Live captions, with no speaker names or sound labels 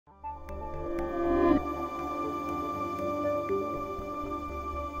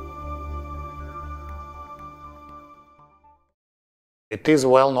It is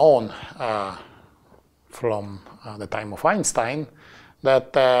well known from the time of Einstein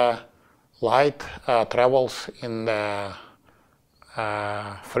that light travels in the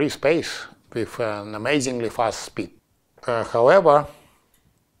free space with an amazingly fast speed. However,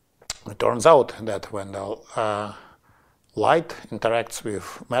 it turns out that when the light interacts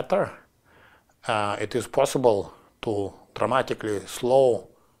with matter, it is possible to dramatically slow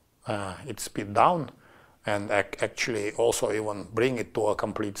its speed down and actually also even bring it to a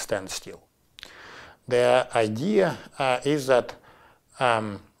complete standstill. The idea is that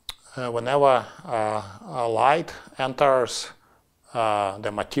whenever light enters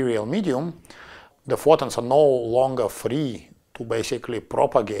the material medium, the photons are no longer free to basically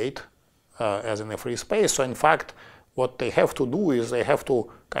propagate as in a free space. So in fact, what they have to do is they have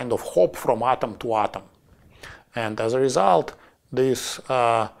to kind of hop from atom to atom. And as a result, these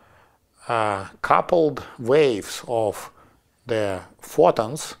coupled waves of the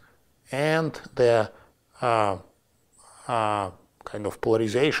photons and the kind of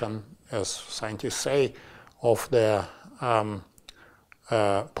polarization, as scientists say, of the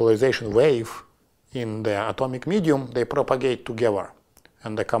polarization wave in the atomic medium, they propagate together.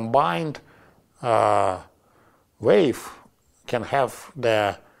 And the combined wave can have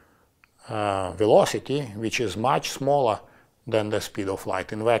the velocity which is much smaller than the speed of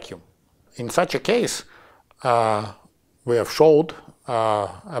light in vacuum. In such a case, we have showed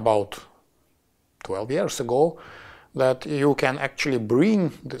about 12 years ago that you can actually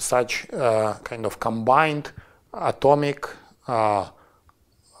bring such kind of combined atomic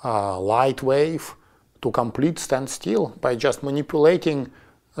light wave to complete standstill by just manipulating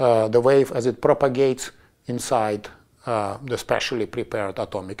the wave as it propagates inside the specially prepared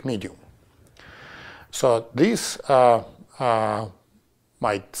atomic medium. So this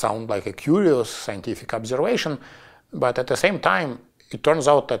might sound like a curious scientific observation, but at the same time, it turns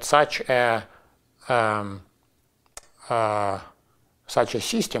out that such a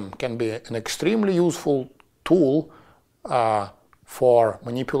system can be an extremely useful tool for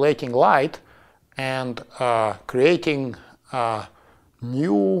manipulating light and creating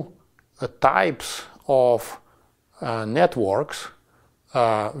new types of networks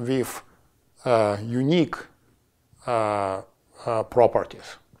with unique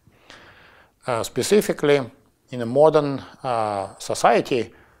properties. Specifically, in a modern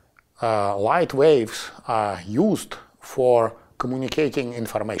society, light waves are used for communicating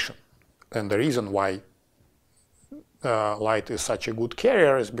information. And the reason why light is such a good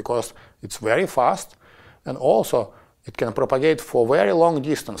carrier is because it's very fast, and also it can propagate for very long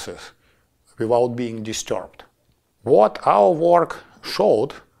distances without being disturbed. What our work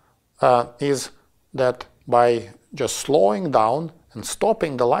showed is that by just slowing down and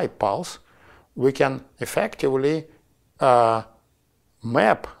stopping the light pulse, we can effectively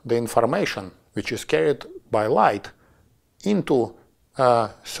map the information which is carried by light into a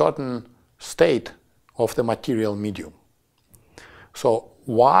certain state of the material medium. So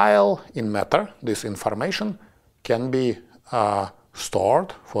while in matter, this information can be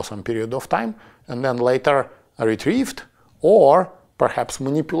stored for some period of time and then later retrieved or perhaps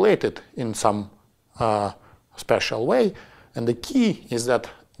manipulated in some special way. And the key is that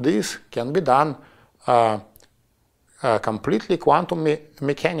this can be done completely quantum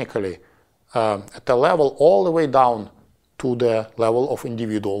mechanically at a level all the way down to the level of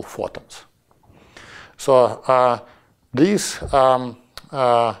individual photons. So this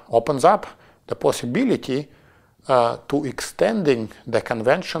opens up the possibility to extending the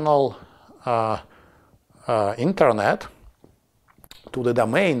conventional internet to the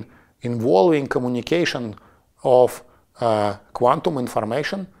domain involving communication of quantum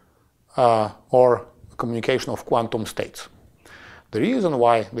information or communication of quantum states. The reason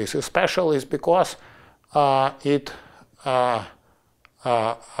why this is special is because it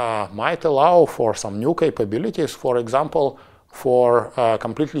might allow for some new capabilities, for example, for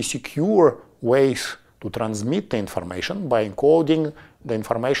completely secure ways to transmit the information. By encoding the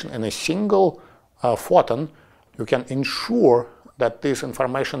information in a single photon, you can ensure that this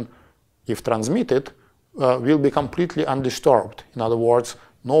information, if transmitted, will be completely undisturbed. In other words,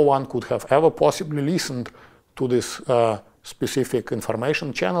 no one could have ever possibly listened to this specific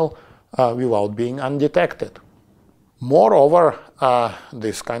information channel without being undetected. Moreover,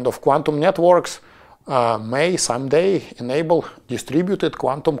 this kind of quantum networks may someday enable distributed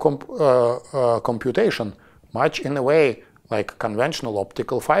quantum computation, much in a way like conventional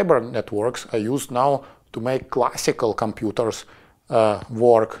optical fiber networks are used now to make classical computers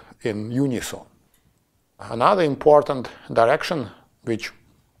work in unison. Another important direction which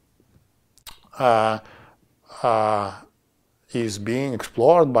is being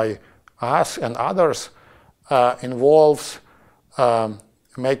explored by us and others involves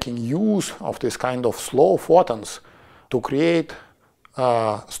making use of this kind of slow photons to create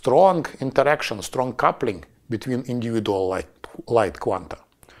strong interaction, strong coupling between individual light quanta.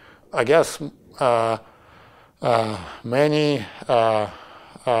 I guess many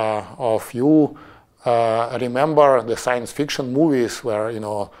of you remember the science fiction movies where,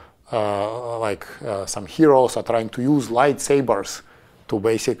 some heroes are trying to use lightsabers to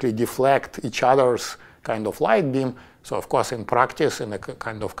basically deflect each other's kind of light beam. So of course, in practice, in a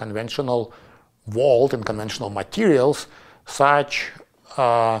kind of conventional world, in conventional materials, such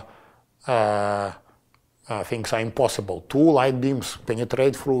things are impossible. Two light beams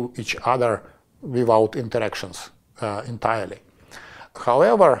penetrate through each other without interactions entirely.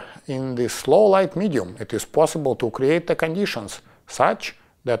 However, in the slow light medium, it is possible to create the conditions such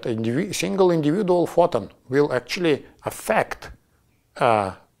that a single individual photon will actually affect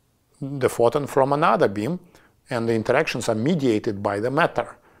the photon from another beam, and the interactions are mediated by the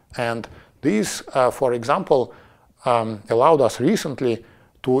matter. And this, for example, allowed us recently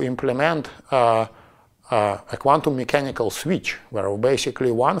to implement a quantum mechanical switch, where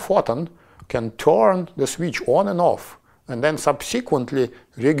basically one photon can turn the switch on and off, and then subsequently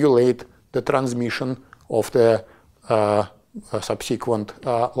regulate the transmission of the subsequent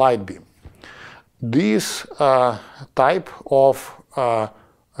light beam. This type of a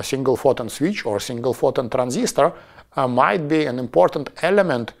single photon switch or single photon transistor might be an important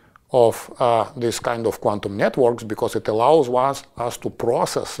element of this kind of quantum networks, because it allows us to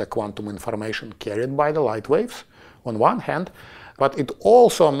process the quantum information carried by the light waves on one hand, but it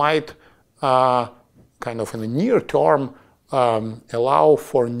also might kind of in the near term allow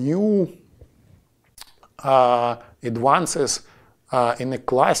for new advances in a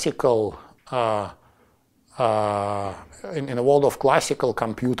classical in a world of classical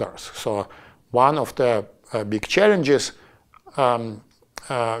computers. So one of the big challenges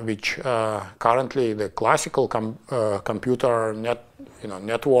which currently the classical computer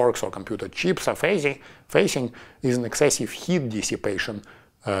networks or computer chips are facing is an excessive heat dissipation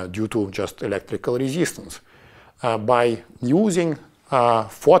due to just electrical resistance. By using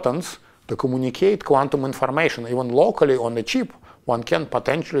photons to communicate quantum information, even locally on the chip, one can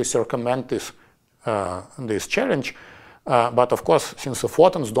potentially circumvent this challenge. But of course, since the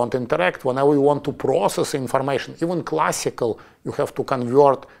photons don't interact, whenever you want to process information, even classical, you have to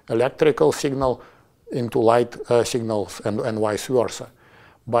convert electrical signal into light signals and vice versa.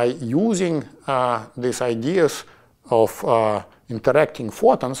 By using these ideas of interacting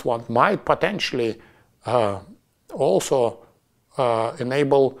photons, one might potentially also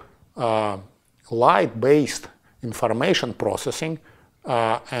enable light-based information processing,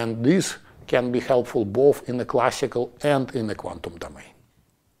 and this can be helpful both in the classical and in the quantum domain.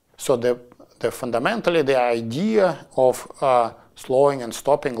 So fundamentally the idea of slowing and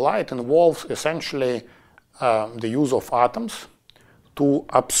stopping light involves essentially the use of atoms to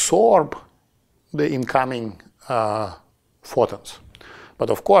absorb the incoming photons. But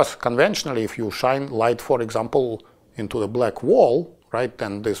of course, conventionally, if you shine light, for example, into the black wall, right,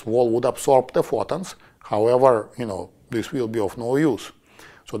 then this wall would absorb the photons. However, this will be of no use.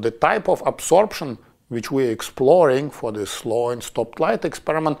 So the type of absorption which we're exploring for this slow and stopped light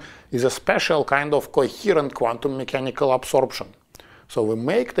experiment is a special kind of coherent quantum mechanical absorption. So we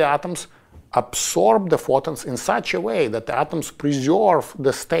make the atoms absorb the photons in such a way that the atoms preserve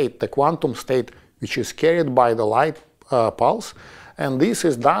the state, the quantum state, which is carried by the light pulse. And this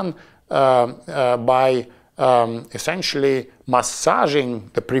is done by essentially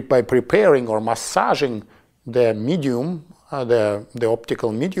massaging, by preparing or massaging the medium, the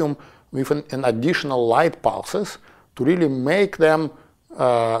optical medium, with an additional light pulses to really make them,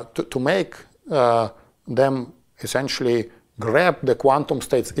 them essentially grab the quantum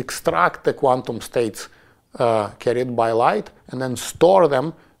states, extract the quantum states carried by light, and then store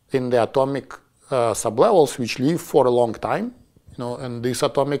them in the atomic sublevels, which live for a long time. And these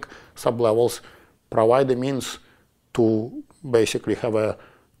atomic sublevels provide the means to basically have a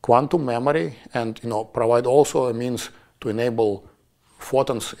quantum memory, and provide also a means to enable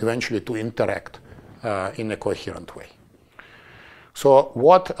photons eventually to interact in a coherent way. So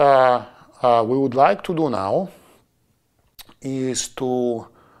what we would like to do now is to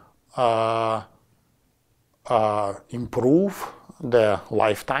improve the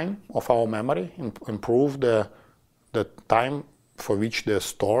lifetime of our memory, improve the time for which the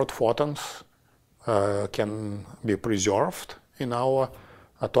stored photons can be preserved in our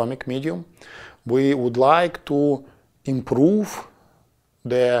atomic medium. We would like to improve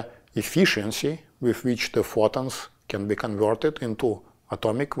the efficiency with which the photons can be converted into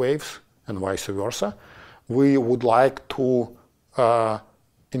atomic waves and vice versa. We would like to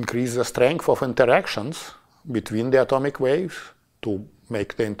increase the strength of interactions between the atomic waves to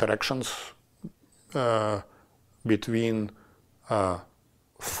make the interactions between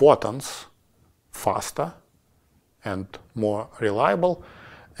photons faster and more reliable.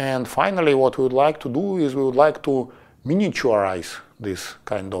 And finally, what we would like to do is we would like to miniaturize this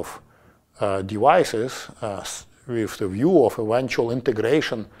kind of devices with the view of eventual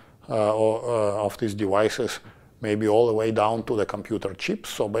integration of these devices, maybe all the way down to the computer chips.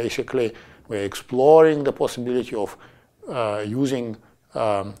 So basically, we're exploring the possibility of using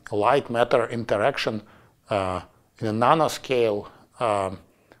light matter interaction in a nanoscale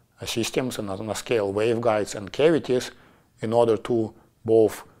systems and nanoscale waveguides and cavities in order to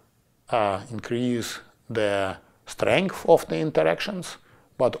both increase the strength of the interactions,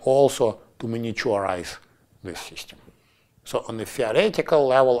 but also to miniaturize this system. So on the theoretical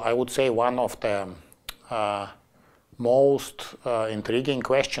level, I would say one of the most intriguing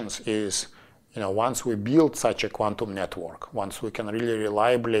questions is, once we build such a quantum network, once we can really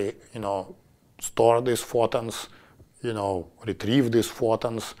reliably, store these photons, retrieve these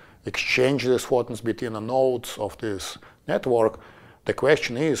photons, exchange these photons between the nodes of this network, the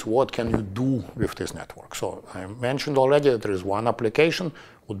question is, what can you do with this network? So I mentioned already that there is one application,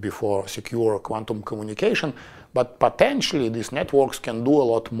 would be for secure quantum communication, but potentially these networks can do a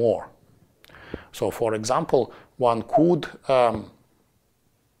lot more. So for example, one could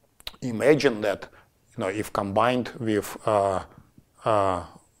imagine that, if combined with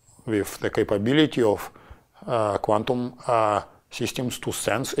the capability of quantum systems to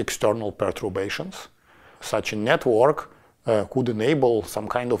sense external perturbations, such a network could enable some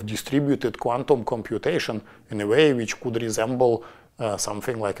kind of distributed quantum computation in a way which could resemble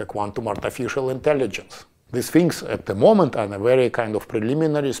something like a quantum artificial intelligence. These things at the moment are in a very kind of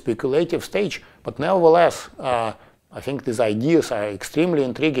preliminary speculative stage, but nevertheless, I think these ideas are extremely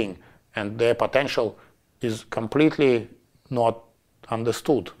intriguing and their potential is completely not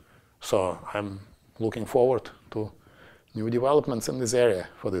understood. So I'm looking forward to new developments in this area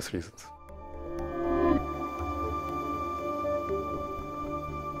for these reasons.